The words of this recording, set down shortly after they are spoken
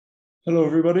Hello,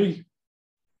 everybody.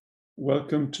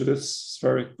 Welcome to this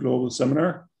SPHERIC Global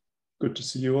Seminar. Good to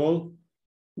see you all.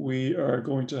 We are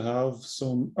going to have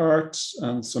some art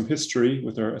and some history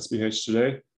with our SPH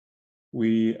today.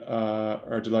 We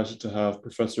are delighted to have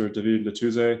Professor David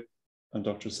Touzé and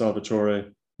Dr.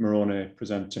 Salvatore Marrone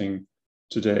presenting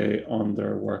today on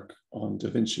their work on Da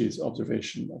Vinci's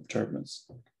observation of turbulence.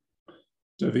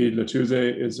 David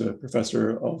Touzé is a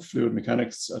professor of fluid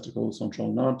mechanics at École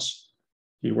Centrale Nantes.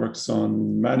 He works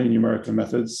on many numerical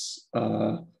methods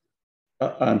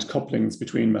and couplings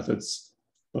between methods,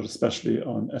 but especially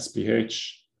on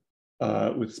SPH,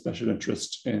 with special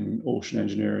interest in ocean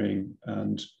engineering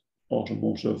and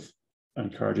automotive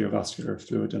and cardiovascular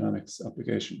fluid dynamics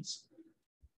applications.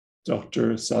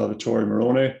 Dr. Salvatore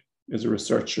Marrone is a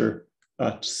researcher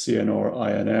at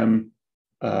CNR-INM,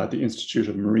 the Institute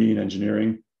of Marine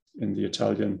Engineering in the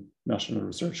Italian National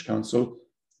Research Council.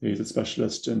 He's a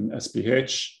specialist in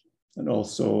SPH and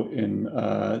also in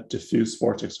diffuse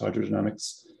vortex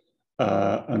hydrodynamics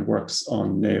and works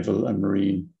on naval and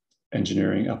marine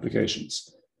engineering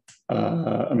applications.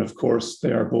 And of course,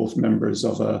 they are both members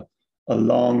of a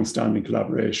long-standing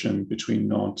collaboration between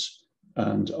Nantes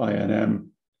and INM,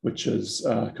 which has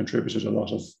contributed a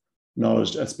lot of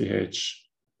knowledge to SPH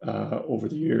over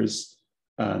the years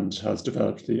and has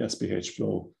developed the SPH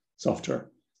Flow software.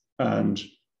 And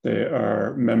they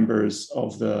are members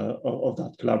of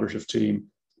that collaborative team,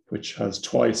 which has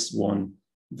twice won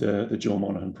the Joe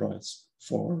Monahan Prize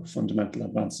for fundamental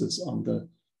advances on the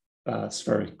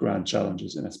SPHERIC Grand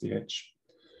Challenges in SPH.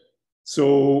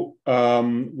 So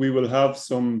we will have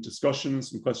some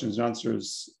discussions, some questions and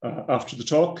answers after the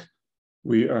talk.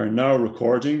 We are now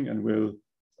recording, and we'll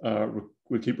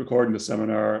keep recording the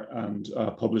seminar and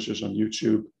publish it on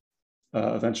YouTube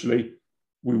eventually.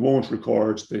 We won't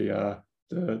record the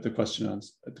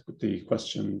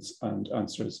questions and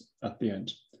answers at the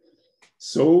end.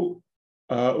 So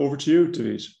over to you,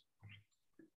 David.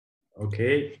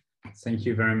 Okay, thank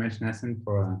you very much, Nathan,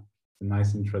 for a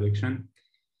nice introduction.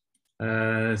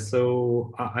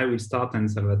 So I will start,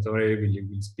 and Salvatore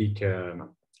will speak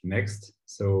next.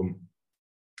 So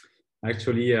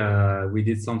actually, we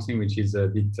did something which is a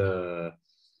bit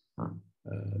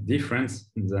different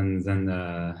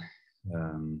than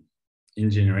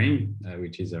engineering,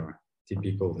 which is our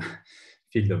typical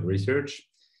field of research.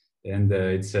 And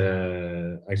it's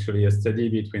actually a study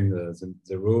between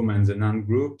the Rome and the Nantes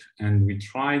group. And we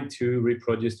tried to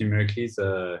reproduce numerically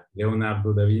the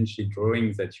Leonardo Da Vinci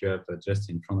drawings that you have just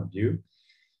in front of you.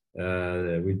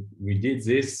 We did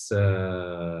this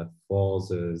for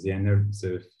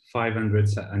the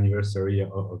 500th anniversary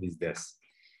of his death.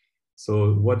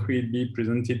 So what will be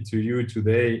presented to you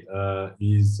today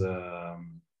is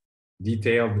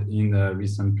detailed in a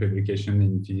recent publication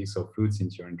in Physics of Fluids,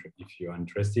 if you're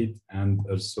interested, and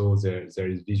also there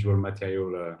is visual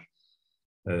material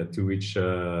to which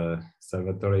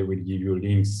Salvatore will give you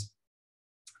links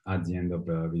at the end of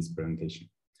this presentation.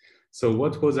 So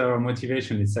what was our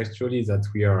motivation? It's actually that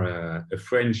we are a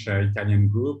French-Italian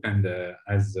group, and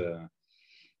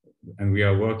we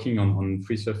are working on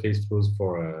free surface flows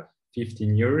for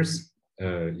 15 years,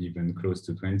 even close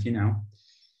to 20 now.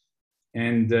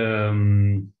 And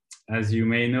as you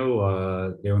may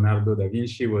know, Leonardo da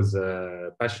Vinci was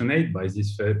passionate by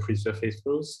these free surface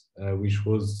flows, which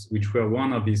were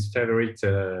one of his favorite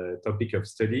topic of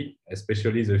study,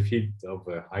 especially the field of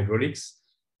hydraulics,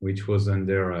 which was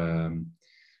under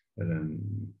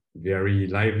very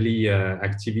lively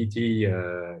activity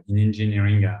in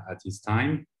engineering at his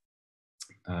time,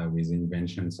 with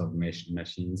inventions of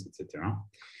machines, etc.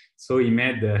 So he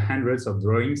made hundreds of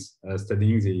drawings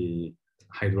studying the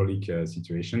hydraulic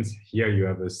situations. Here you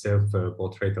have a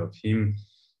self-portrait of him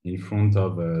in front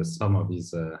of some of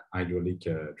his hydraulic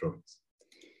drawings.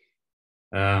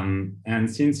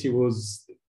 And since he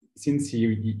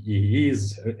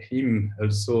is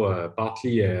also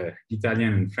partly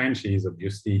Italian and French, he is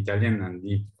obviously Italian and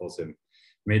lived for the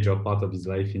major part of his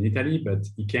life in Italy, but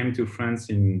he came to France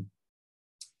in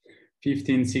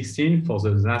 1516 for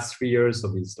the last 3 years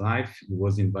of his life. He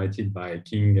was invited by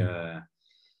King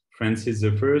Francis I,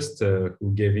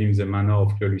 who gave him the manor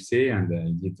of Clos-Lucé, and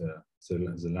he did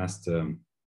the last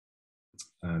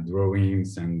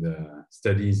drawings and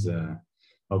studies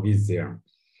of his there.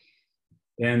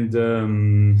 And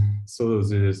so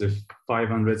the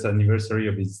 500th anniversary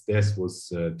of his death was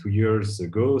 3 years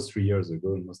ago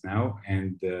almost now.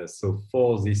 And so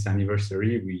for this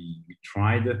anniversary, we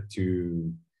tried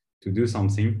to do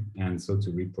something, and so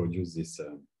to reproduce this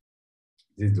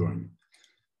drawing.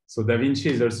 So Da Vinci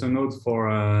is also known for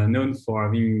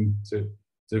having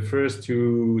the first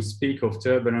to speak of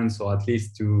turbulence, or at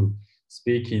least to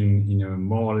speak in a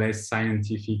more or less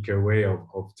scientific way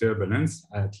of turbulence.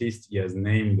 At least he has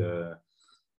named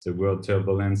the word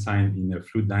turbulence in a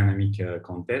fluid dynamic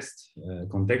context,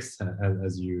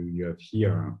 as you have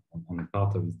here on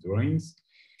part of his drawings.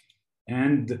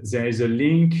 And there is a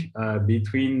link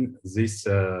between this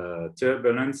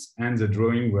turbulence and the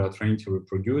drawing we are trying to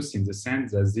reproduce, in the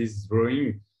sense that this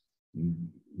drawing,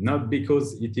 not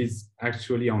because it is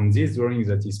actually on this drawing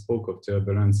that he spoke of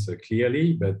turbulence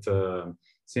clearly, but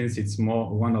since it's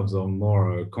one of the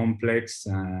more complex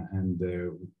and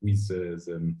with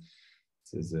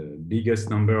the biggest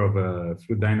number of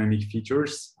fluid dynamic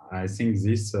features, I think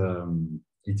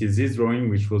it is this drawing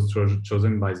which was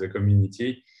chosen by the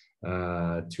community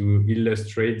to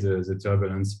illustrate the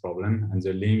turbulence problem and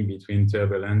the link between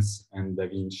turbulence and Da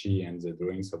Vinci and the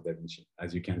drawings of Da Vinci,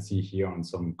 as you can see here on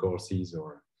some courses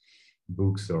or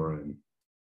books or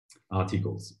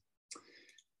articles.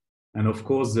 And of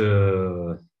course,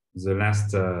 our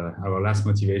last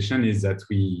motivation is that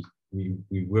we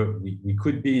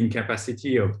could be in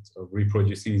capacity of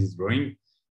reproducing this drawing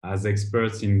as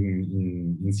experts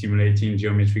in simulating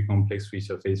geometry complex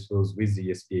resurface flows with the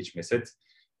SPH method.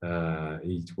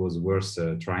 It was worth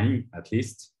trying, at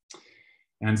least.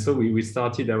 And so we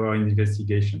started our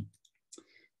investigation.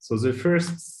 So the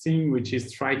first thing which is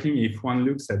striking if one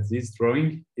looks at this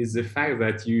drawing is the fact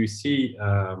that you see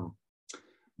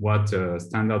what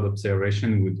standard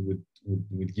observation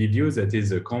would give you, that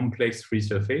is a complex free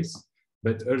surface,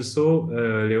 but also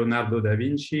Leonardo da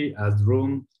Vinci has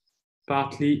drawn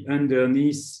partly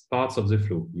underneath parts of the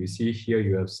flow. You see here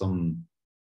you have some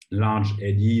large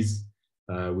eddies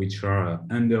which are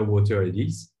underwater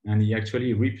eddies, and he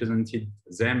actually represented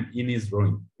them in his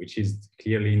drawing, which is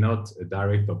clearly not a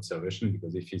direct observation,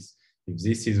 because if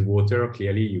this is water,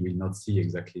 clearly you will not see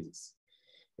exactly this.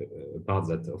 Apart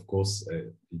that, of course,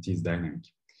 it is dynamic.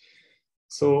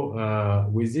 So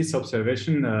with this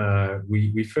observation,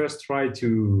 we first try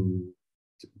to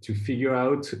figure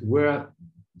out where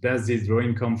does this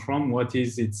drawing come from, what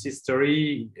is its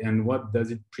history, and what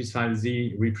does it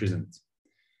precisely represent.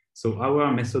 So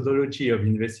our methodology of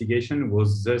investigation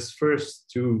was thus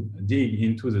first to dig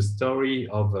into the story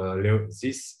of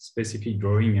this specific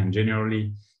drawing, and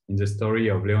generally in the story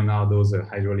of Leonardo's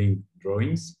hydraulic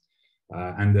drawings,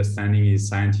 understanding his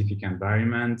scientific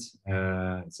environment,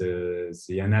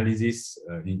 the analysis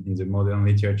in the modern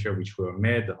literature which were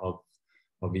made of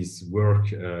his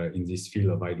work in this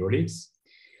field of hydraulics.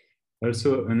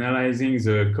 Also analyzing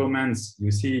the comments.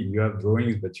 You see, you have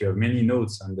drawings, but you have many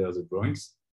notes under the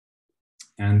drawings.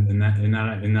 And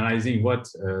analyzing what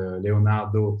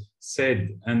Leonardo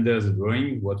said under the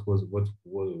drawing, what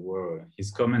were his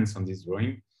comments on this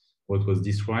drawing, what was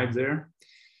described there.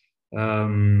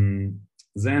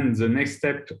 Then the next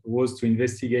step was to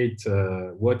investigate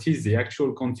what is the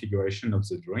actual configuration of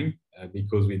the drawing,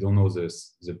 because we don't know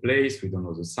the place, we don't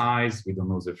know the size, we don't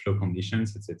know the flow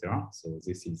conditions, etc. So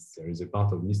there is a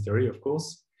part of mystery, of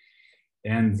course.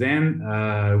 And then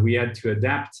we had to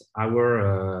adapt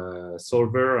our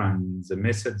solver and the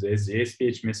method, the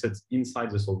SPH methods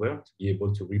inside the solver to be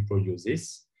able to reproduce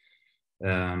this.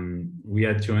 We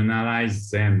had to analyze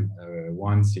them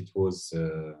once it was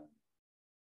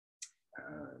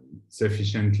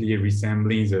sufficiently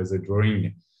resembling the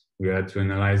drawing. We had to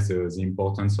analyze the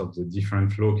importance of the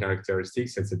different flow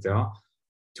characteristics, etc.,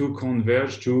 to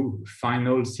converge to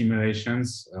final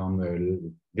simulations on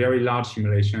very large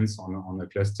simulations on a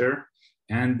cluster,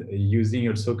 and using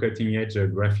also cutting-edge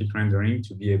graphic rendering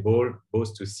to be able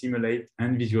both to simulate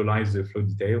and visualize the flow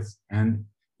details, and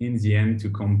in the end to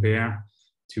compare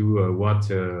to what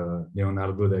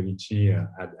Leonardo da Vinci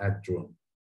had drawn.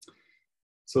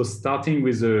 So starting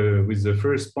with the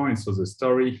first point, so the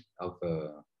story of a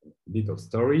bit of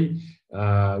story,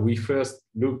 we first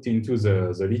looked into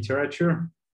the literature,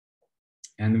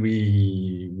 and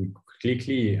we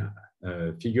quickly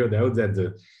figured out that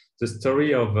the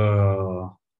story of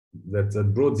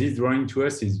that brought this drawing to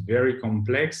us is very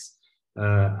complex.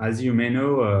 As you may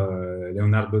know,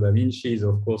 Leonardo da Vinci is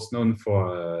of course known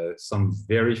for some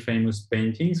very famous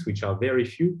paintings, which are very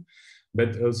few,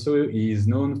 but also he is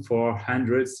known for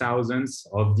hundreds, thousands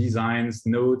of designs,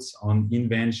 notes on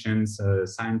inventions,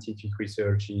 scientific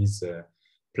researches,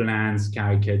 plans,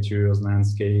 caricatures,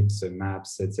 landscapes,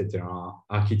 maps, etc.,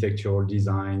 architectural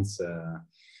designs,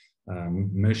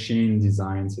 machine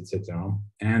designs, etc.,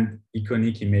 and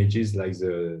iconic images like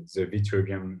the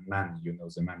Vitruvian man, you know,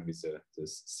 the man with the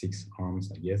 6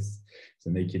 arms, I guess,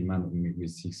 the naked man with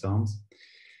 6 arms.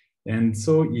 And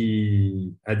so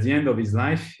he, at the end of his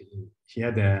life, he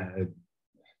had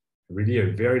really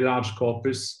a very large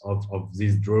corpus of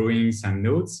these drawings and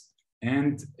notes,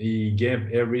 and he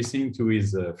gave everything to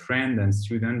his friend and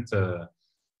student,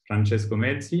 Francesco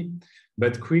Melzi.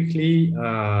 But quickly,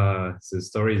 the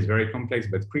story is very complex,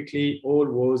 but quickly all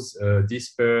was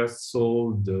dispersed,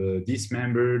 sold,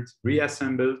 dismembered,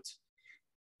 reassembled,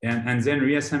 and then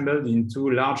reassembled into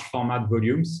large format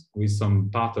volumes with some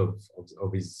part of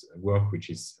his work which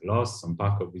is lost, some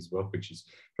part of his work which is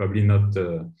probably not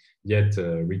yet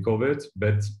recovered,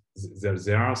 but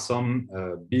there are some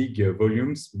big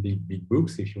volumes, big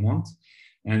books if you want,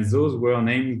 and those were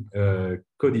named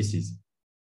codices.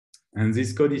 And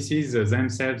these codices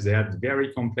themselves, they had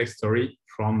very complex story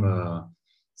from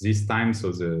this time,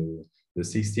 so the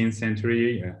 16th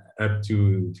century up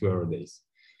to our days.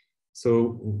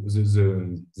 So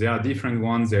there are different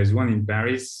ones. There's one in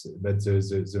Paris, but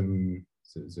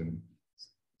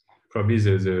probably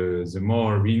the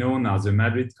more renowned are the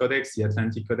Madrid Codex, the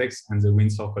Atlantic Codex, and the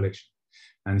Windsor Collection.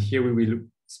 And here we will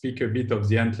speak a bit of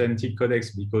the Atlantic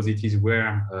Codex because it is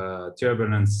where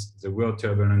turbulence, the word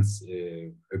turbulence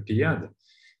appeared,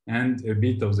 and a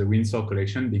bit of the Windsor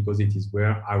Collection because it is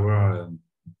where our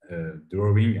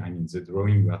drawing, I mean the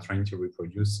drawing we are trying to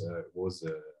reproduce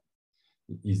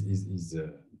is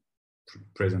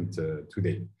present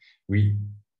today. We,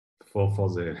 for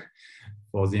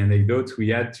the anecdote, we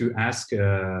had to ask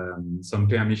some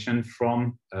permission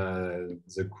from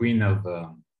the Queen of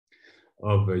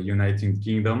the United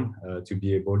Kingdom to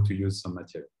be able to use some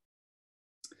material.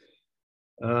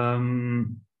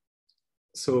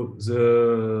 So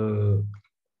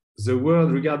the word,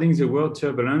 regarding the word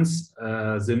turbulence,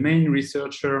 the main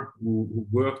researcher who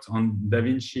worked on Da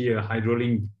Vinci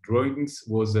hydraulic drawings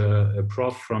was a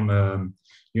prof from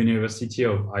University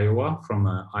of Iowa, from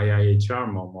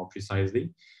IIHR more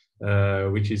precisely,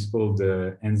 which is called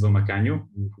Enzo Macagno,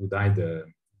 who died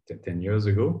 10 years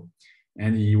ago.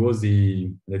 And he was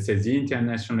the, let's say, the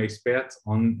international expert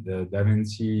on the Da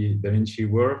Vinci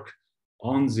work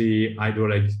on the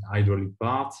hydraulic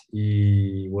part.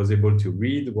 He was able to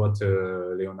read what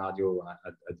Leonardo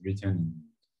had written in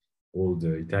old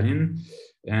Italian,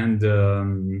 and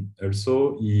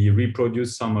also he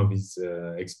reproduced some of his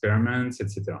experiments,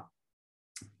 etc.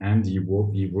 And he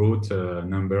wrote a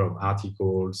number of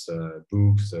articles,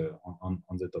 books on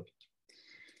the topic.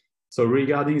 So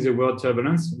regarding the word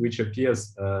turbulence, which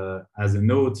appears as a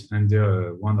note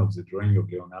under one of the drawings of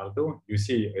Leonardo, you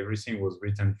see everything was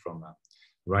written from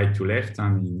right to left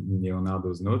and in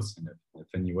Leonardo's notes in a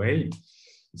funny way.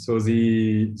 So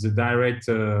the direct,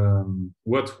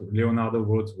 what Leonardo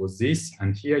wrote was this,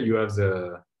 and here you have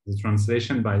the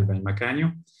translation by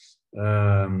Macagno.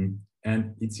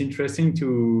 And it's interesting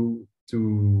to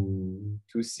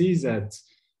see that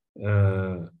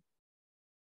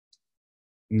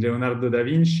Leonardo da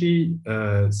Vinci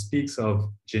speaks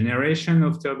of generation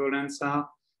of turbulenza,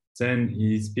 then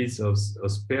he speaks of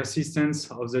persistence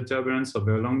of the turbulence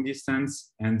over a long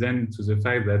distance, and then to the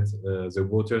fact that the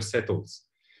water settles.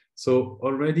 So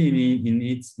already in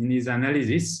his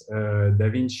analysis, Da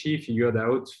Vinci figured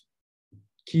out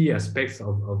key aspects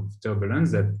of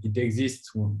turbulence, that it exists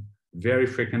very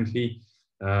frequently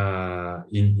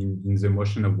in the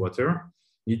motion of water.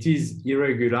 It is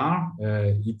irregular,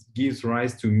 it gives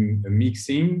rise to a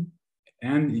mixing,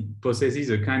 and it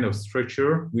possesses a kind of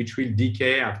structure which will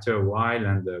decay after a while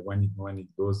and when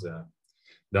it goes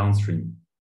downstream.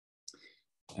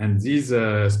 And these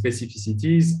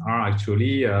specificities are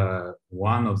actually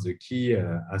one of the key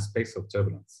aspects of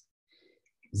turbulence.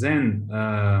 Then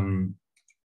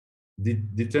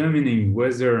determining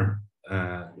whether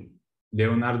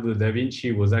Leonardo da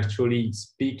Vinci was actually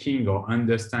speaking or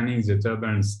understanding the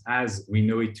turbulence as we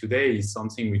know it today is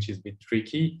something which is a bit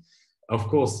tricky. Of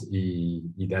course,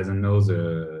 he doesn't know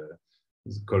the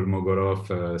Kolmogorov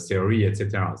theory,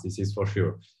 etc. This is for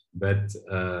sure. But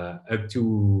up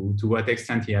to what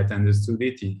extent he had understood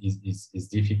it is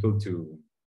difficult to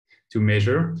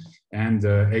measure, and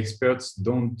experts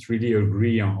don't really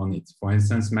agree on it. For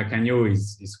instance, Macagno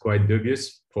is quite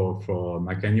dubious. For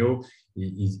Macagno,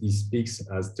 he speaks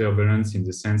as turbulence in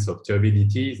the sense of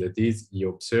turbidity. That is, he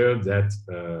observed that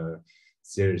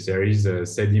there is a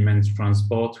sediment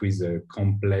transport with a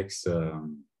complex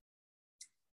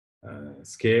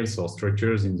scales or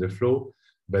structures in the flow,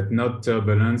 but not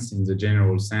turbulence in the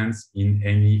general sense in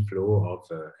any flow of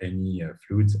any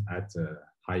fluid at a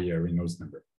higher Reynolds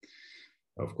number.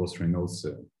 Of course, Reynolds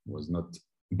was not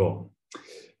born.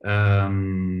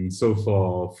 So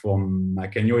for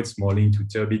Macagno, it's more linked to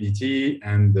turbidity,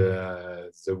 and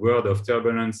the word of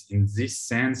turbulence in this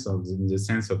sense, in the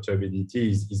sense of turbidity,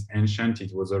 is ancient.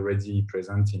 It was already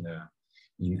present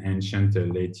in ancient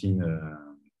Latin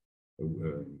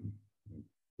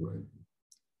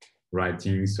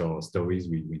writings or stories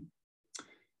we win.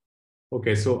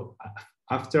 Okay, so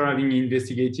after having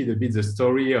investigated a bit the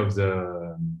story of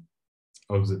the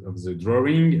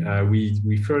drawing,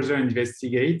 we further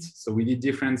investigate. So we did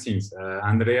different things.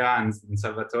 Andrea and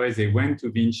Salvatore, they went to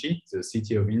Vinci, the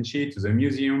city of Vinci, to the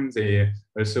museum. They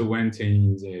also went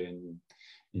in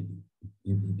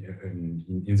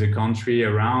the country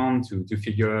around to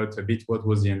figure out a bit what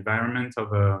was the environment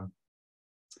of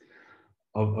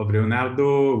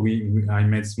Leonardo. I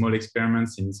made small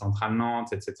experiments in Central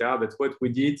Nantes, etc. But what we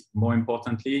did, more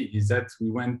importantly, is that we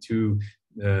went to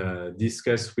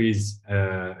discuss with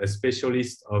a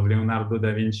specialist of Leonardo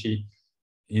da Vinci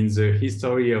in the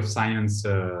history of science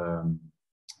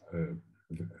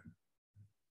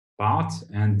part,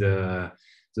 and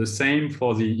the same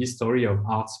for the history of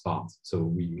arts part.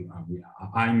 So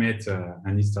I met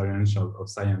an historian of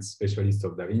science specialist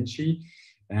of Da Vinci,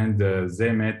 and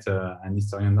they met an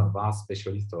historian of art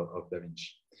specialist of Da Vinci.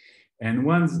 And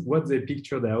what they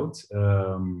pictured out,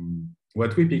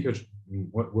 what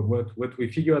we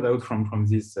figured out from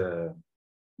this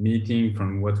meeting,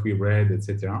 from what we read,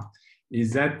 etc.,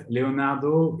 is that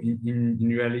Leonardo, in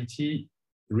reality,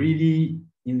 really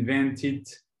invented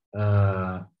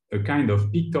a kind of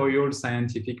pictorial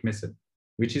scientific method,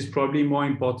 which is probably more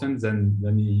important than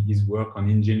his work on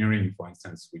engineering, for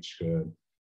instance, which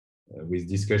with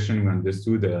discussion we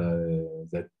understood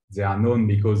that they are known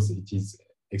because it is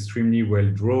extremely well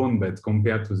drawn, but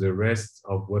compared to the rest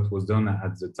of what was done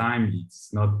at the time,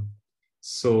 it's not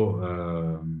so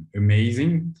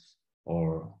amazing,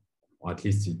 or at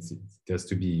least it has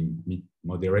to be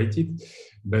moderated.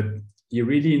 But he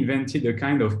really invented a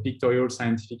kind of pictorial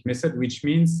scientific method, which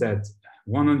means that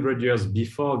 100 years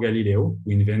before Galileo,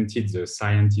 who invented the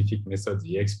scientific method,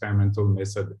 the experimental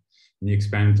method, the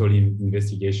experimental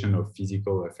investigation of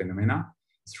physical phenomena,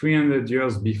 300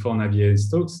 years before Navier and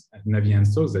Stokes,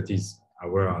 that is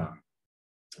our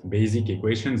basic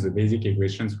equations, the basic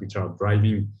equations which are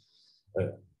driving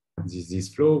this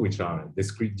flow, which are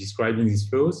describing these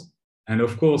flows. And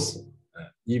of course,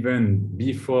 even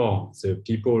before the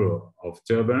people of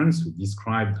turbulence who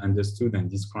understood and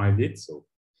described it, so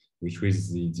which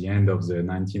was the end of the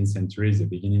 19th century, the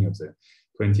beginning of the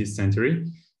 20th century,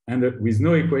 and with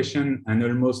no equation and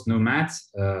almost no math,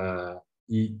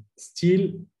 he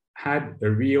still had a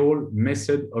real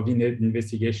method of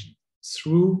investigation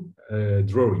through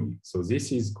drawing. So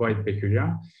this is quite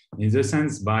peculiar. In the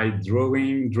sense, by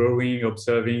drawing,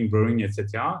 observing,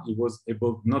 etc., he was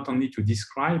able not only to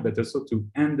describe, but also to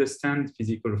understand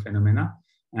physical phenomena,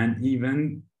 and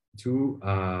even to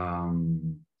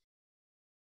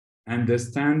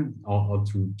understand or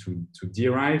to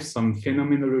derive some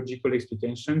phenomenological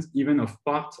explications, even of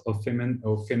part of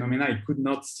phenomena I could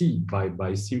not see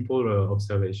by simple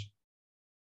observation.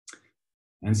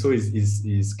 And so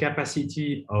his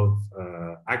capacity of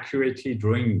accurately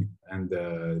drawing and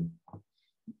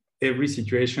every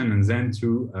situation, and then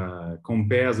to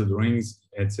compare the drawings,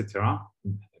 etc.,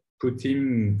 put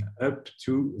him up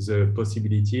to the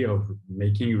possibility of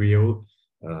making real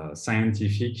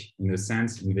scientific, in a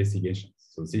sense, investigations.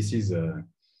 So this is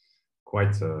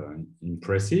quite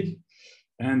impressive.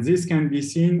 And this can be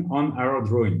seen on our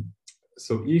drawing.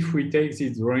 So if we take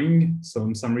this drawing,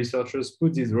 some researchers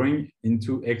put this drawing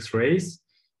into X-rays,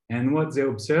 and what they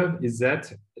observe is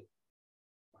that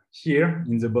here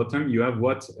in the bottom, you have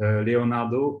what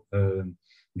Leonardo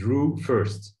drew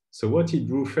first. So what he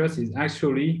drew first is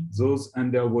actually those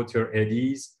underwater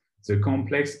eddies, the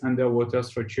complex underwater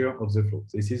structure of the flow.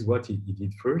 This is what he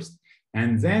did first.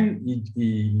 And then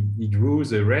he drew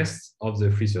the rest of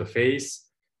the free surface,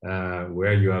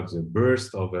 where you have the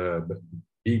burst of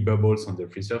big bubbles on the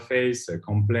free surface,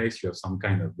 complex, you have some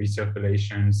kind of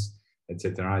recirculations,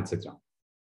 etc., etc.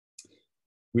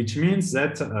 Which means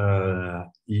that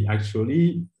he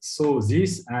actually saw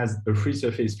this as a free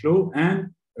surface flow and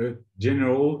a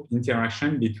general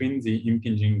interaction between the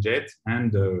impinging jet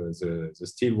and the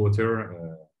still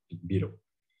water below.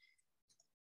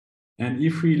 And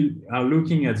if we are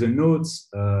looking at the notes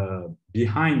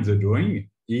behind the drawing,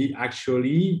 he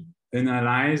actually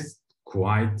analyzed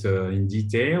quite in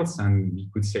details, and we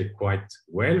could say quite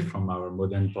well from our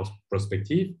modern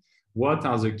perspective, what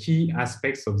are the key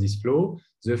aspects of this flow.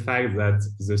 The fact that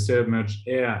the submerged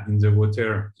air in the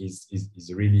water is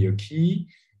really a key,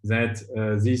 that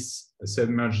this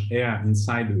submerged air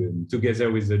inside,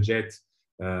 together with the jet,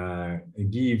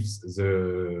 gives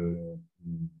the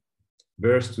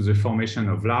burst to the formation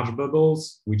of large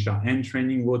bubbles, which are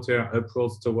entraining water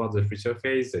upwards towards the free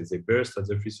surface, as they burst at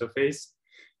the free surface.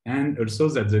 and also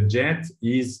that the jet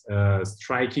is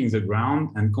striking the ground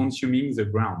and consuming the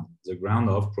ground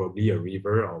of probably a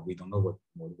river, or we don't know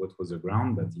what was the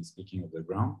ground, but he's speaking of the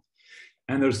ground.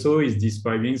 And also is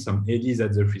describing some eddies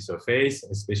at the free surface,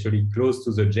 especially close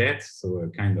to the jet, so a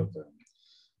kind of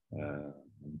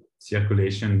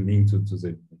circulation linked to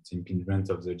the impingement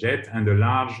of the jet, and a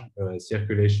large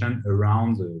circulation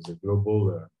around the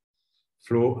global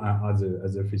flow at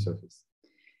the free surface.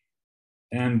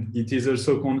 And it is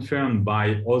also confirmed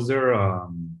by other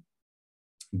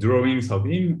drawings of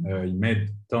him. He made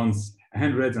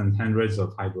hundreds and hundreds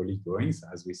of hydraulic drawings,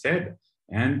 as we said,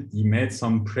 and he made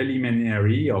some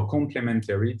preliminary or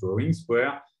complementary drawings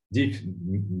where the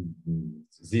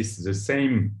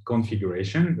same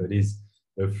configuration, that is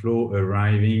a flow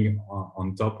arriving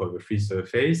on top of a free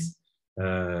surface,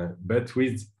 but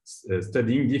with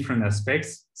studying different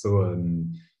aspects. So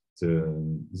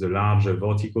the large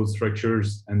vertical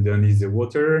structures underneath the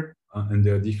water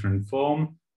under different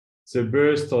form, the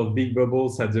burst of big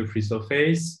bubbles at the free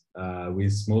surface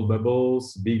with small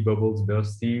bubbles, big bubbles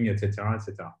bursting, etc.,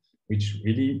 which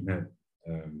really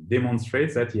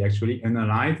demonstrates that he actually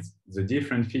analyzed the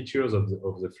different features of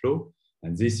the flow,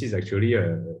 and this is actually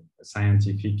a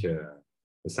scientific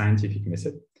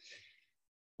method.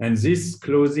 And this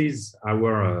closes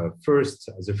our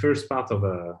the first part of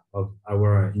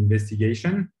our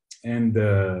investigation. And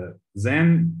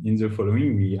then in the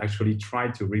following, we actually try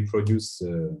to reproduce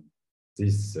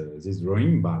this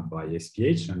drawing by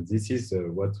SPH. And this is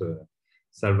what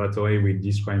Salvatore will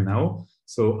describe now.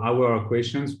 So our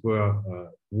questions were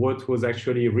what was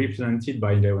actually represented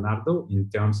by Leonardo in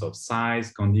terms of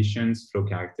size, conditions, flow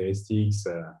characteristics,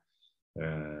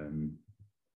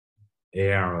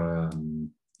 air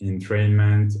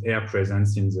entrainment, air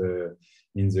presence in the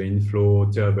inflow,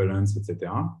 turbulence,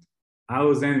 etc.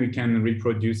 How then we can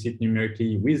reproduce it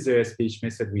numerically with the SPH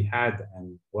method we had,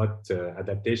 and what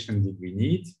adaptation did we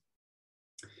need?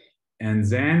 And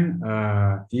then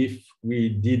if we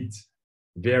did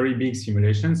very big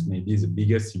simulations, maybe the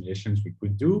biggest simulations we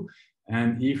could do,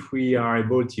 and if we are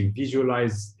able to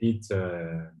visualize it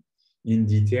in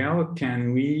detail,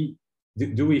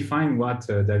 do we find what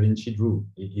Da Vinci drew?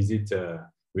 Is it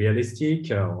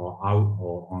realistic,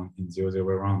 or in the other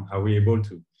way around? Are we able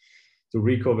to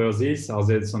recover this? Are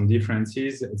there some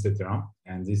differences, etc.?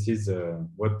 And this is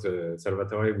what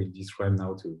Salvatore will describe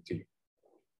now to you.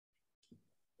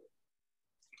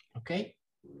 Okay.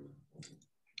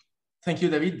 Thank you,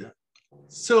 David.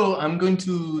 So I'm going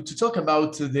to talk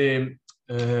about the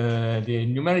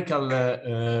numerical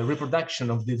reproduction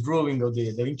of the drawing of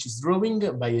the Da Vinci's drawing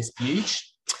by SPH.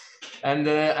 And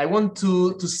I want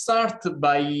to start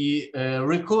by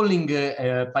recalling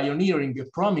a pioneering,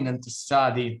 prominent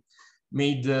study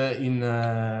made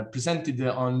presented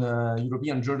on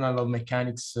European Journal of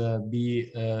Mechanics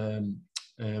in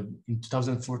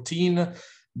 2014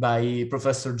 by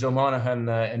Professor Joe Monahan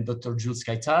and Dr. Jules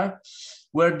Kaitar,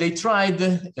 where they tried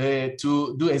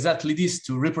to do exactly this,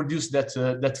 to reproduce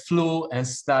that flow and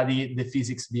study the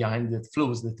physics behind the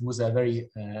flows. That was a very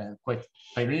quite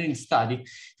pioneering study.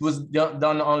 It was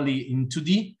done only in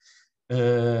 2D,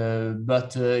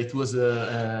 but it was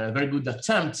a very good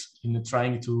attempt in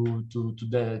trying to do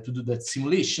that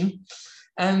simulation.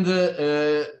 And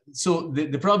so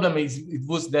the problem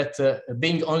was that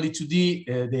being only 2D,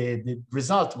 the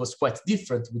result was quite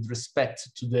different with respect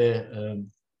to the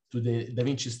Da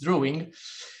Vinci's drawing,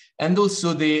 and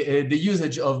also the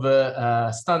usage of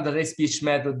a standard SPH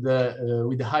method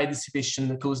with a high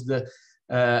dissipation caused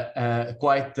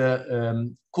quite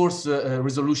coarse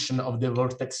resolution of the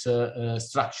vortex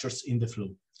structures in the flow.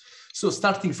 So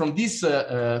starting from this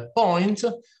point,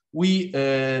 we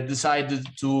decided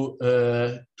to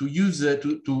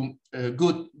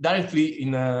go directly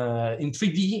in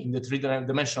 3D, in the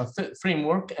three-dimensional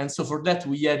framework. And so for that,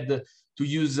 we had to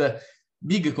use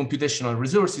big computational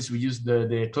resources. We used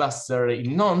the cluster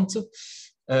in Nantes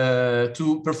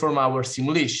to perform our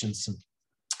simulations.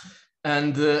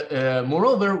 And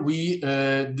moreover, we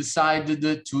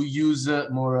decided to use a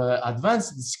more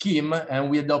advanced scheme, and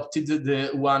we adopted the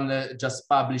one just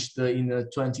published in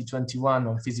 2021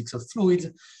 on physics of fluids,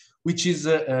 which is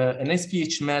an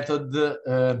SPH method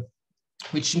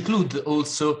which includes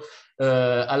also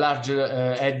a larger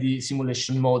eddy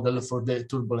simulation model for the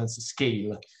turbulence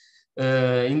scale.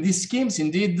 In these schemes,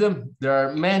 indeed, there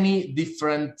are many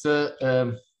different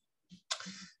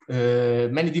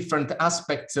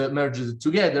aspects merged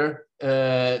together.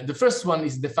 The first one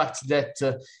is the fact that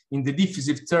in the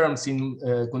diffusive terms in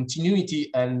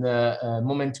continuity and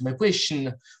momentum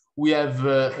equation, we have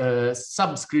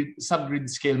subgrid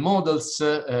scale models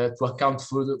to account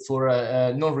for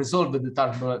non-resolved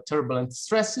turbulent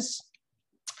stresses.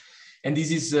 And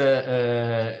this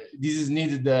is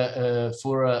needed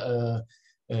for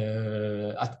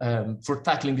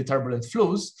tackling the turbulent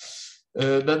flows.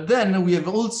 But then we have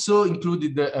also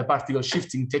included a particle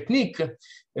shifting technique,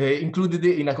 included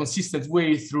in a consistent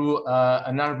way through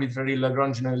an arbitrary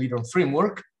Lagrangian Electron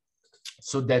framework,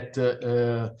 so that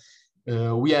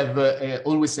we have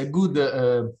always a good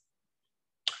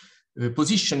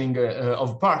positioning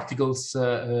of particles,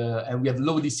 and we have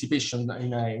low dissipation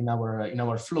in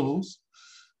our flows.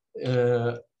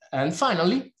 And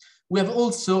finally, we have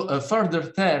also a further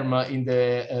term in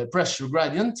the pressure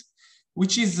gradient,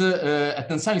 which is a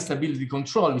tensile stability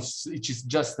control, which is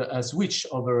just a switch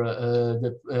over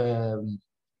the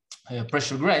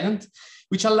pressure gradient,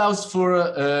 which allows for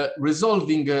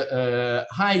resolving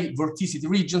high vorticity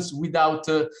regions without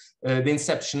the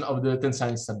inception of the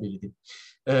tensile instability.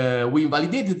 We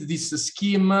validated this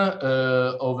scheme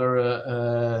over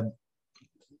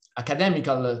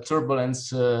academical turbulent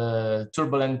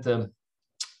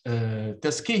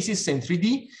test cases in 3D.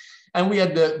 And we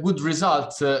had good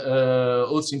results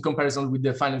also in comparison with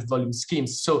the finite volume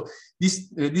schemes. So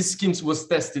these schemes was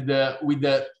tested with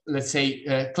let's say,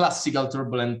 classical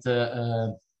turbulent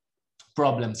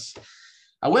problems.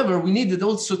 However, we needed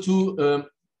also to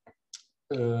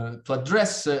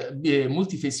address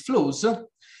multi-phase flows.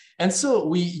 And so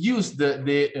we used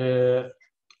the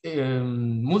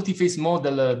multi-phase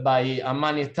model by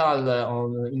Amani et al.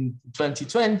 In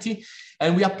 2020,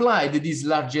 and we applied this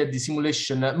large eddy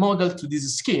simulation model to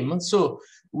this scheme. So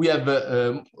we have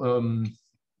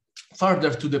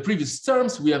further to the previous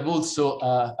terms, we have also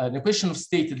an equation of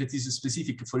state that is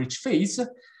specific for each phase.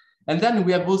 And then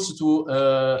we have also to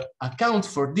account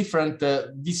for different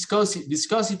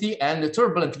viscosity and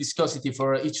turbulent viscosity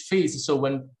for each phase. So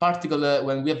when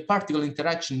we have particle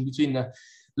interaction between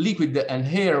liquid and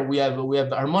air, we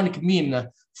have harmonic mean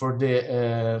for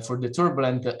the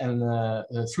turbulent and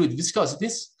fluid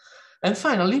viscosities. And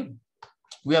finally,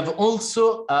 we have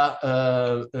also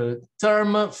a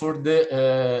term for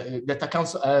that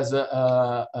accounts as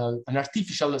an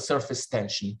artificial surface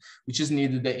tension, which is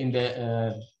needed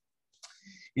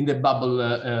in the bubble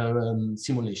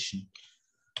simulation.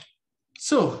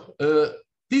 So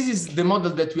this is the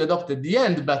model that we adopted at the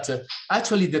end, but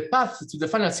actually the path to the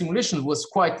final simulation was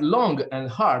quite long and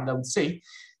hard, I would say,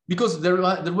 because there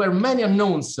were many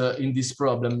unknowns in this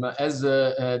problem, as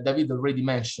David already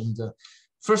mentioned.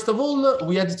 First of all,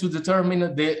 we had to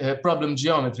determine the problem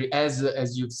geometry. As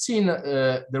you've seen,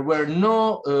 there were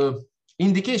no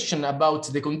indication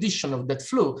about the condition of that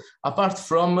flow, apart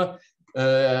from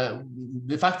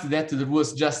the fact that there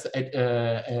was just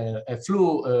a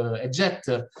flow, a jet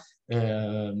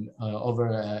over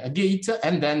a gate,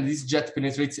 and then this jet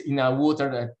penetrates in a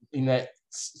water, in a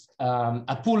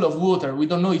pool of water. We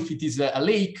don't know if it is a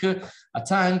lake, a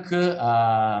tank,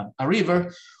 a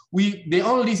river. The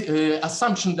only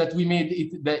assumption that we made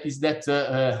is that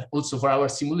also for our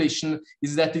simulation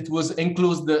is that it was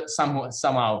enclosed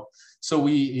somehow. So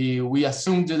we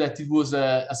assumed that it was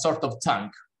a sort of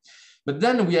tank. But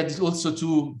then we had also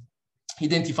to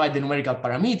identify the numerical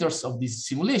parameters of this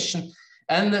simulation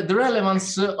and the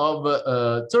relevance of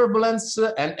turbulence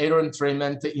and air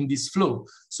entrainment in this flow.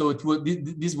 So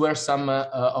these were some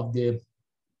of the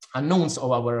unknowns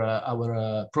of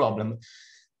our problem.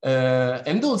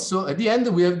 And also at the end,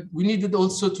 we needed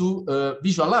also to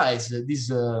visualize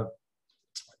these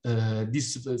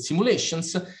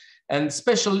simulations, and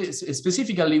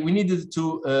specifically we needed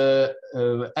to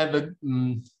have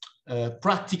a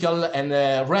practical and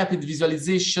rapid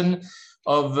visualization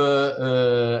of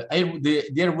the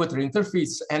air-water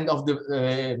interface and of the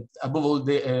above all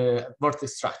the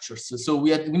vortex structures. So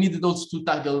we needed also to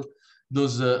tackle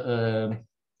those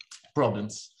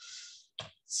problems.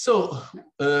 So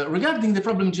regarding the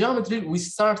problem geometry, we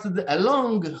started a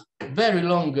very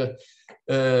long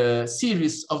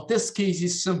series of test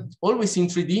cases, always in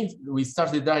 3D. We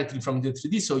started directly from the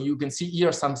 3D, so you can see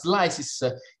here some slices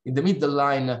in the middle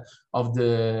line of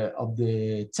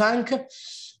the tank.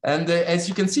 And as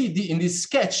you can see in this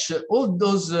sketch, all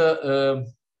those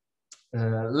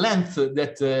lengths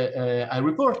that I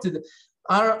reported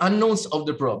are unknowns of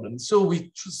the problem. So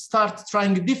we start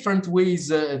trying different ways,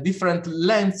 different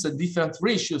lengths, different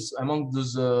ratios among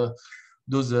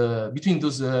between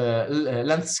those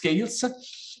length scales.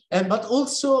 But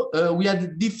also we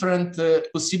had different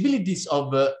possibilities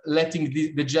of letting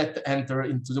the jet enter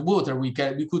into the water. We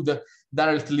could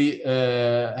directly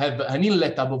have an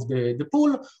inlet above the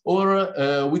pool,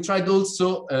 or we tried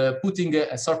also putting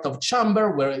a sort of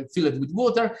chamber where it filled with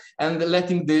water and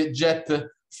letting the jet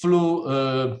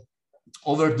flow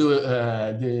over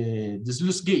the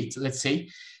sluice gate, let's say,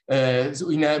 so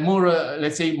in a more,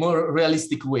 let's say, more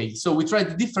realistic way. So we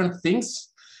tried different things.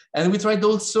 And we tried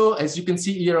also, as you can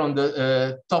see here on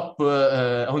the top,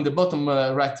 on the bottom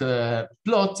right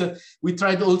plot, we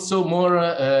tried also more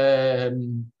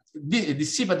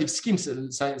dissipative schemes,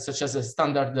 such as a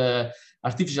standard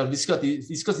artificial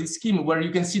viscosity scheme, where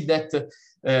you can see that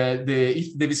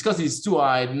if the viscosity is too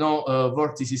high, no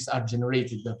vortices are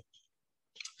generated.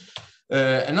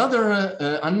 Another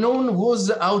unknown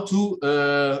was how to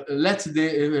let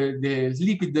the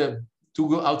liquid to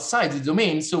go outside the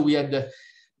domain. So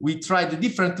we tried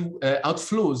different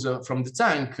outflows from the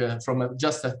tank, from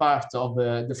just a part of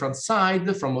the front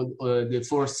side, from the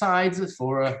four sides.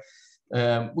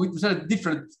 We tried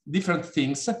different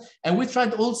things, and we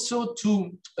tried also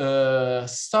to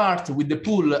start with the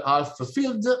pool half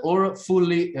filled or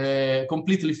fully,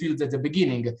 completely filled at the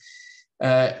beginning.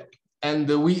 And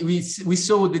we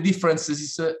saw the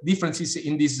differences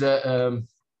in these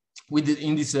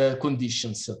in these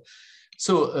conditions.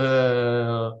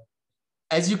 So.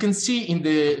 As you can see in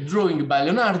the drawing by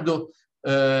Leonardo,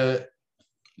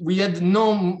 we had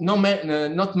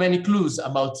not many clues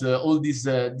about all these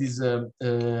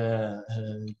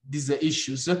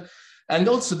issues, and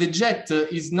also the jet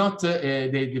is not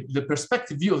the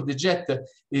perspective view of the jet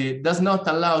does not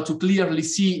allow to clearly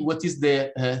see what is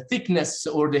the thickness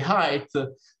or the height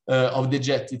of the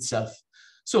jet itself.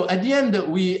 So at the end,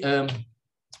 we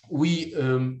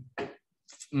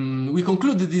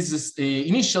concluded this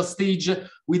initial stage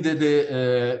with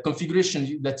the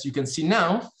configuration that you can see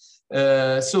now.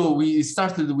 So we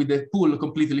started with the pool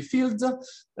completely filled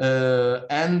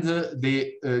and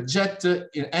the jet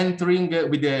entering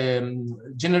with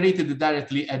the generated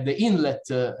directly at the inlet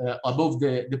above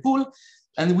the pool,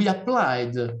 and we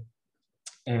applied a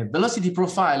velocity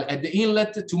profile at the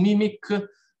inlet to mimic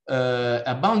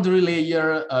a boundary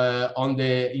layer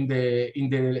in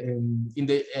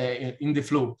the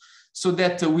flow, so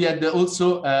that we had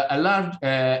also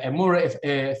a more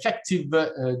effective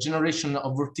generation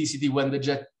of vorticity when the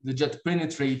jet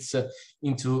penetrates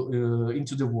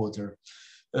into the water.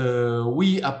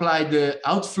 We applied the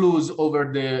outflows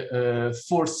over the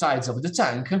four sides of the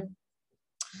tank,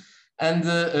 and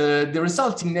the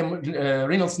resulting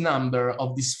Reynolds number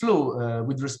of this flow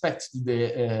with respect to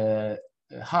the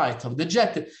height of the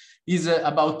jet is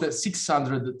about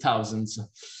 600,000.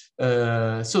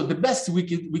 So the best we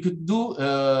could do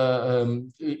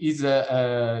is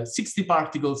 60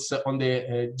 particles on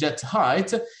the jet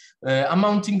height,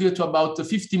 amounting to about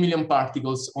 50 million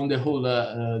particles on the whole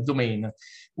domain.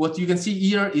 What you can see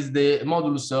here is the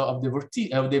modulus of the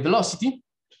velocity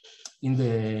in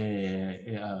the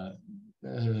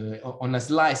on a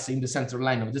slice in the center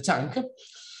line of the tank.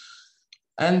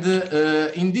 And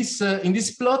in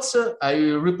these plots, I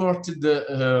reported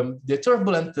the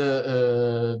turbulent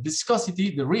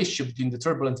viscosity, the ratio between the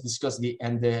turbulent viscosity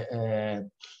and the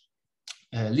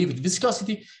liquid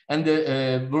viscosity, and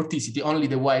the vorticity, only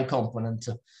the y component,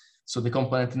 so the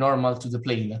component normal to the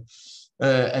plane.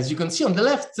 As you can see on the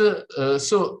left,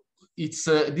 so it's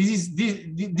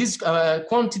this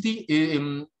quantity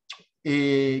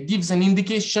gives an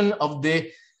indication of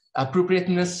the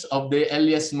appropriateness of the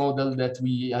LES model that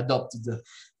we adopted.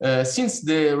 Since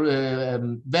the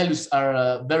values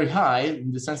are very high,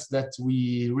 in the sense that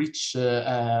we reach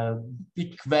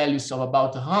peak values of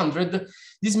about 100,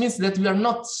 this means that we are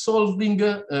not solving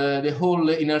the whole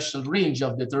inertial range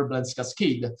of the turbulence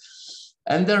cascade.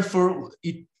 And therefore,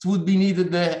 it would be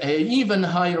needed an even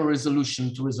higher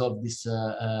resolution to resolve this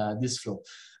flow.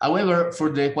 However,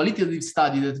 for the qualitative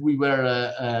study that we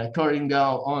were carrying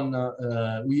out on,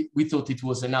 we thought it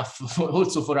was enough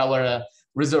also for our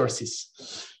resources.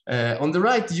 On the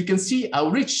right, you can see how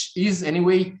rich is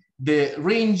anyway the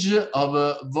range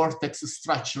of vortex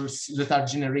structures that are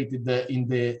generated in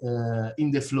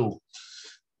the flow.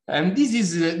 And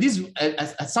this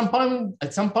at some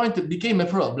point it became a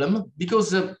problem,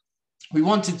 because we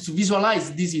wanted to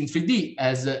visualize this in 3D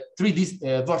as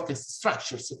 3D vortex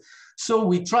structures. So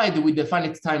we tried with the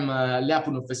finite time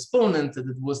Lyapunov exponent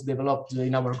that was developed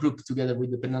in our group together with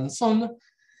the Penanson.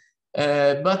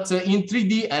 But in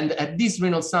 3D and at this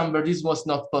Reynolds number, this was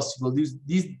not possible. This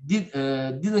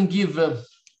didn't give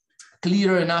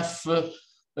clear enough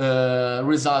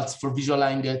results for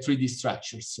visualizing 3D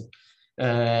structures.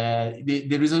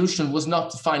 the resolution was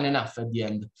not fine enough at the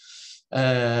end.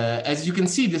 As you can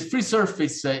see, the free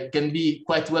surface can be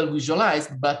quite well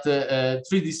visualized, but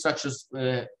 3D structures,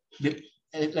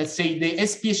 let's say the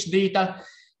SPH data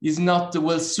is not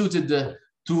well suited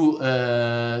to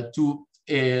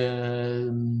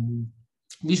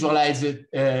visualize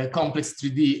complex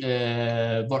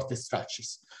 3D vortex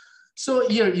structures. So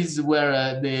here is where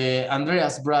Andrea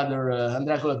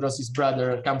Colagrossi's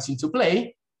brother comes into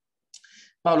play.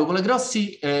 Paolo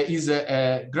Colagrossi is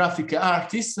a graphic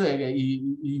artist.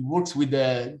 He works with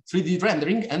 3D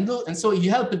rendering, and so he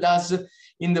helped us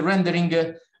in the rendering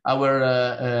our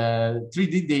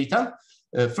 3D data.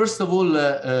 First of all,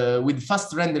 with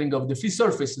fast rendering of the free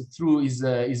surface through his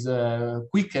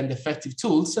quick and effective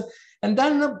tools. And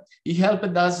then he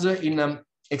helped us in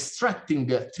extracting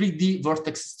 3D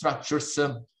vortex structures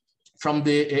from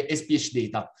the SPH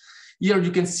data. Here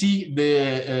you can see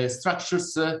the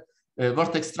structures,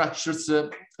 vortex structures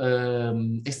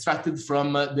extracted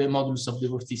from the modulus of the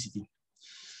vorticity.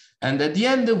 And at the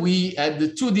end, we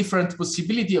had two different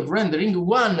possibilities of rendering,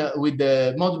 one with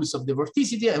the modulus of the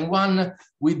vorticity and one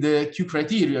with the Q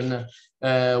criterion.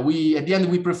 At the end,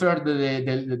 we preferred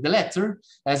the latter,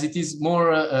 as it is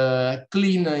more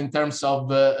clean in terms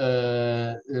of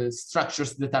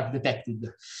structures that are detected.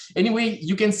 Anyway,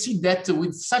 you can see that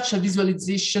with such a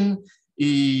visualization,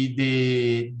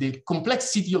 the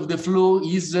complexity of the flow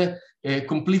is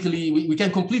we can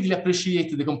completely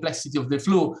appreciate the complexity of the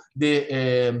flow,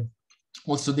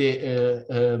 also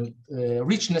the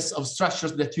richness of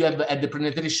structures that you have at the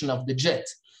penetration of the jet.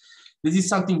 This is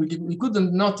something we could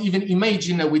not even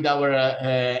imagine with our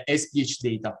SPH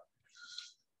data.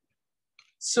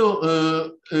 So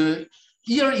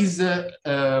here is a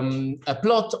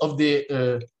plot of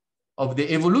the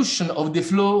evolution of the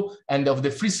flow and of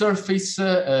the free surface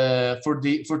for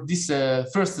this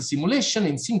first simulation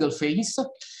in single phase.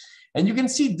 And you can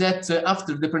see that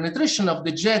after the penetration of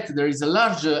the jet, there is a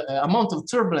large amount of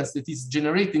turbulence that is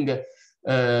generating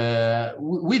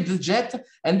with the jet.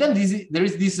 And then there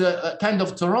is this kind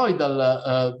of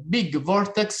toroidal big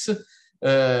vortex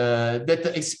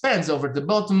that expands over the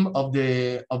bottom of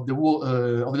the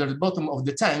bottom of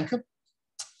the tank.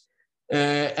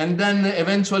 And then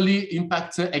eventually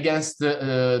impact against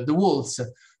the walls.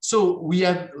 So we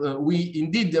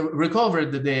indeed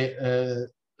recovered the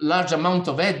large amount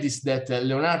of eddies that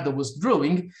Leonardo was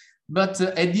drawing, but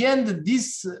at the end,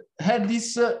 these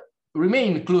eddies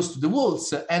remain close to the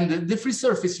walls, and the free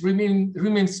surface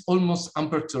remains almost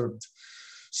unperturbed.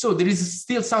 So there is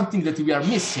still something that we are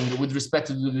missing with respect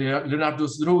to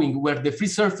Leonardo's drawing, where the free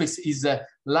surface is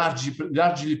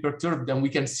largely perturbed, and we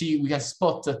can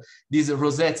spot these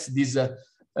rosettes, this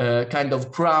kind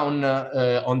of crown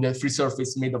on the free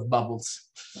surface made of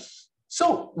bubbles.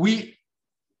 So we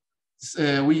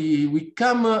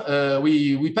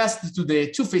passed to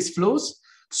the two-phase flows.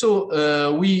 So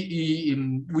we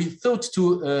thought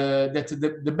that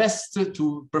the best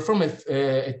to perform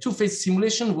a two-phase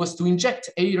simulation was to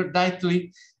inject air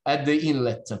directly at the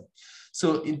inlet.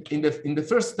 So in the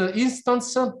first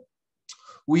instance,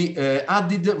 we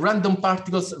added random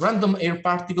air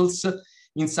particles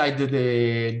inside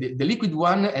the liquid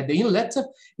one at the inlet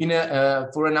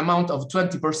for an amount of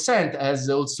 20%, as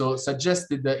also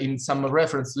suggested in some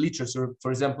reference literature,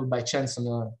 for example, by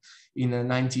Chanson in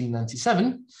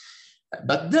 1997.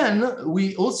 But then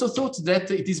we also thought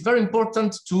that it is very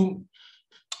important to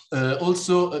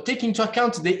also take into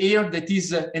account the air that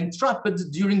is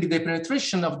entrapped during the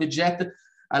penetration of the jet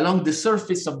along the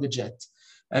surface of the jet.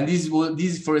 And this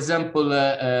is, for example,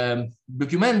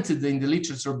 documented in the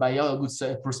literature by August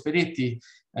Prosperetti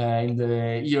in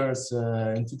the years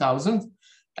in 2000.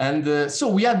 And so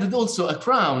we added also a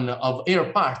crown of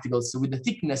air particles with a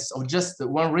thickness of just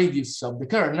one radius of the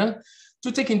kernel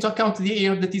to take into account the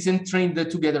air that is entrained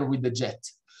together with the jet.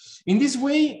 In this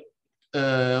way,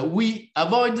 we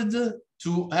avoided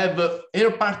to have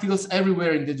air particles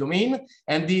everywhere in the domain,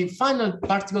 and the final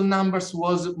particle numbers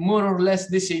was more or less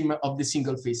the same of the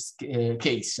single phase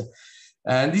case.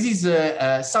 And this is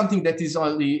something that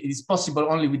is possible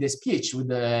only with SPH.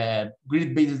 With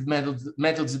grid-based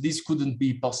methods, this couldn't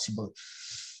be possible.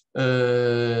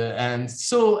 And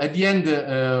so at the end,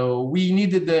 we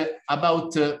needed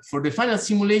for the final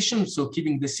simulation, so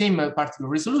keeping the same particle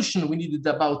resolution, we needed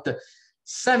about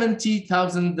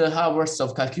 70,000 hours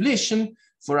of calculation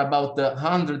for about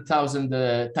 100,000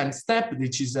 time step,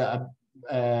 which is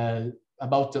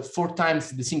about 4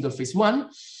 times the single phase one,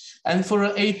 and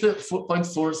for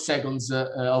 8.4 seconds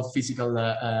of physical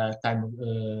time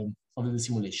of the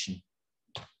simulation.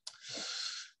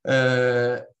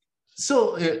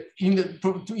 So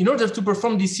in order to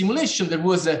perform this simulation, there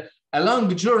was a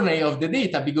long journey of the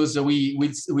data, because we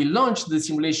launched the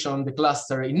simulation on the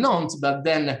cluster in Nantes, but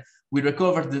then we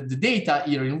recovered the data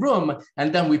here in Rome,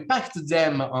 and then we packed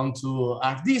them onto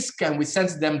hard disk, and we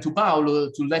sent them to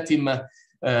Paolo to let him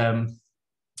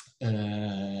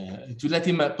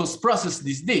post-process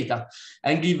this data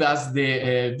and give us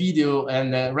the video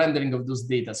and rendering of those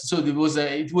data. So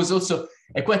it was also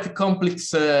a quite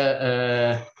complex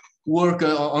work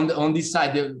on this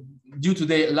side due to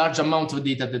the large amount of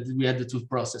data that we had to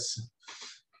process.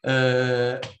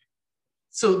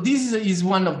 So this is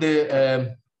one of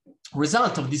the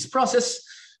result of this process.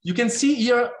 You can see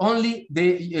here only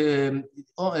the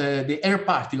air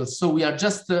particles. So we are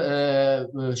just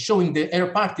showing the air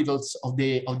particles of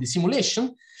the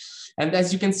simulation, and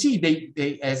as you can see,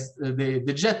 as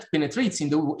the jet penetrates in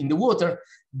the water,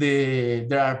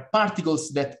 there are particles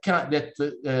that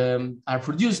are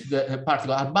produced.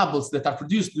 Are bubbles that are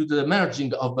produced due to the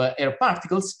merging of air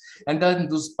particles, and then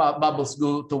those bubbles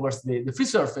go towards the free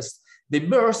surface. They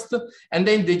burst, and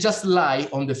then they just lie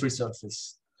on the free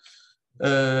surface.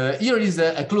 Here is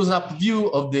a close-up view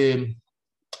of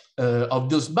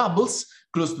those bubbles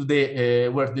close to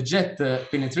where the jet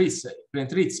penetrates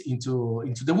into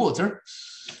the water.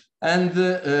 And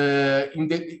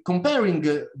comparing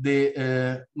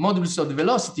the modulus of the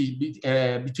velocity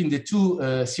between the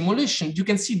two simulations, you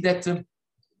can see that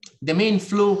the main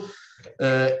flow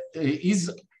is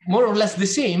more or less the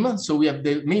same. So we have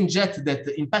the main jet that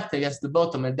impact against the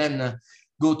bottom and then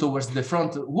go towards the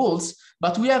front walls,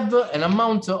 but we have an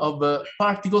amount of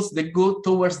particles that go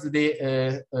towards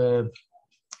the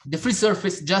free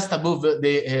surface just above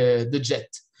the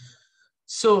jet.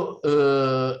 So,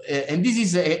 and this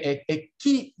is a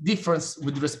key difference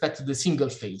with respect to the single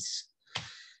phase.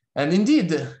 And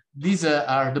indeed, these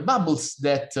are the bubbles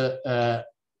that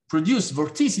produce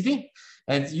vorticity.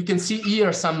 And you can see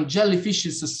here some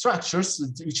jellyfish's structures,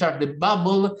 which are the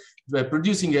bubble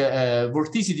producing a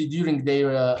vorticity during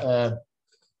their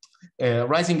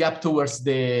rising up towards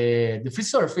the free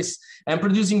surface and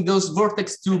producing those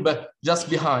vortex tube just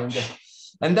behind,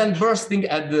 and then bursting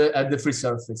at the free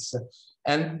surface.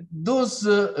 And those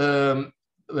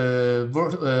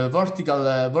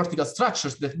vertical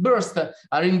structures that burst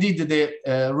are indeed the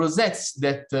rosettes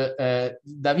that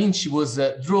Da Vinci was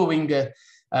drawing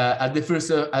at the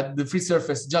free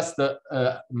surface just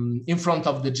in front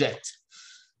of the jet.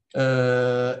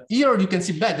 Here you can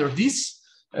see better this.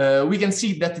 We can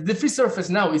see that the free surface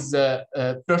now is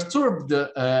perturbed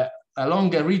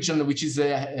along a region which is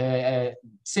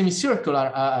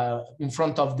semicircular in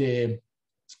front of the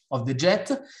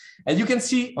jet. And you can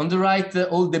see on the right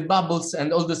all the bubbles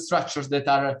and all the structures that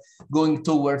are going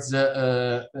towards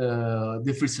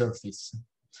the free surface.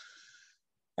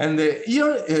 And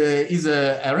here is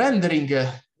a rendering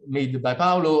made by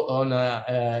Paolo on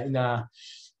in a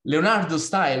Leonardo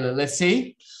style, let's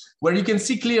say, where you can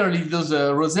see clearly those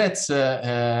rosettes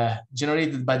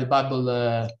generated by the bubble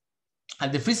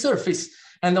at the free surface.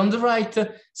 And on the right,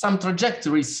 some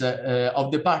trajectories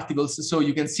of the particles. So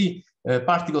you can see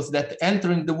particles that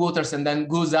enter in the waters and then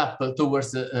goes up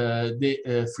towards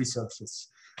the free surface.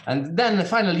 And then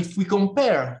finally, if we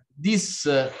compare this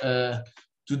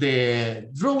to the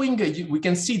drawing, we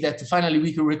can see that finally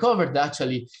we recovered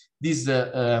actually these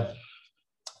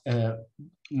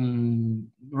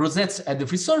rosettes at the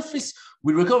free surface.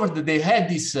 We recovered that they had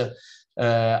this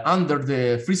under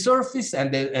the free surface,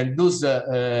 and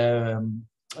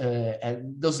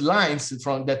those lines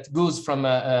from that goes from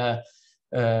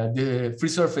the free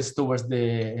surface towards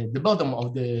the bottom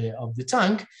of the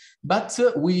tank, but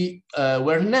we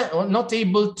were not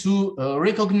able to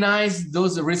recognize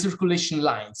those recirculation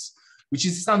lines, which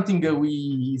is something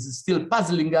is still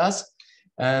puzzling us,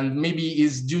 and maybe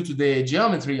is due to the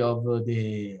geometry of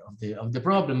the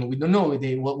problem. We don't know what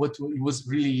it was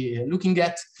really looking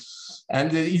at,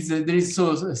 and there is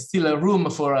still a room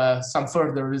for some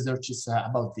further researches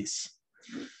about this.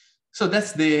 So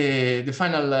that's the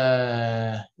final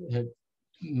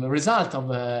result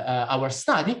of our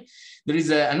study. There is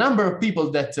a number of people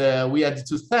that we had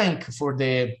to thank for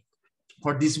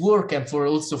this work, and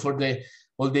also for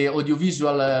all the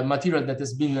audiovisual material that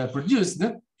has been produced.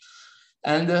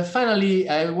 And finally,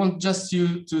 I want just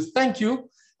to thank you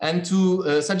and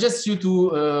to suggest you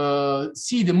to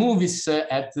see the movies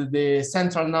at the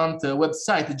Central Nantes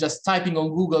website, just typing on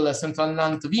Google Central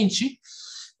Nantes Vinci,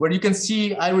 where you can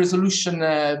see high resolution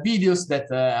videos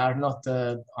that are not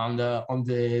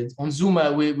on Zoom,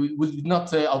 we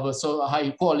not of so high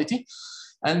quality.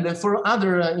 And for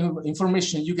other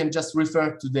information, you can just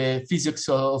refer to the physics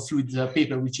of fluid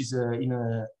paper, which is in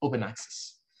open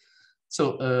access.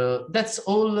 So that's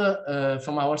all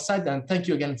from our side, and thank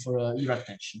you again for your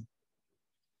attention.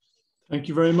 Thank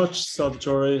you very much,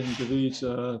 Salvatore and David.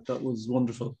 That was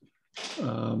wonderful.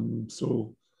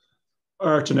 So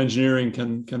art and engineering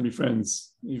can be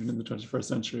friends, even in the 21st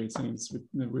century, it seems.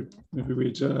 Maybe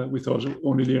we thought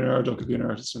only Leonardo could be an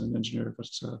artist and an engineer, but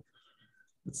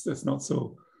it's not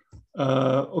so.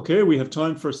 Okay, we have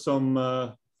time for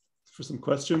some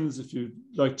questions. If you'd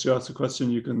like to ask a question,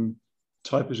 you can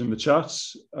type it in the chat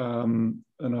and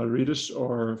I'll read it,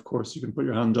 or of course you can put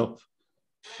your hand up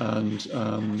and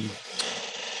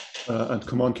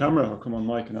come on camera or come on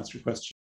mic and ask your question.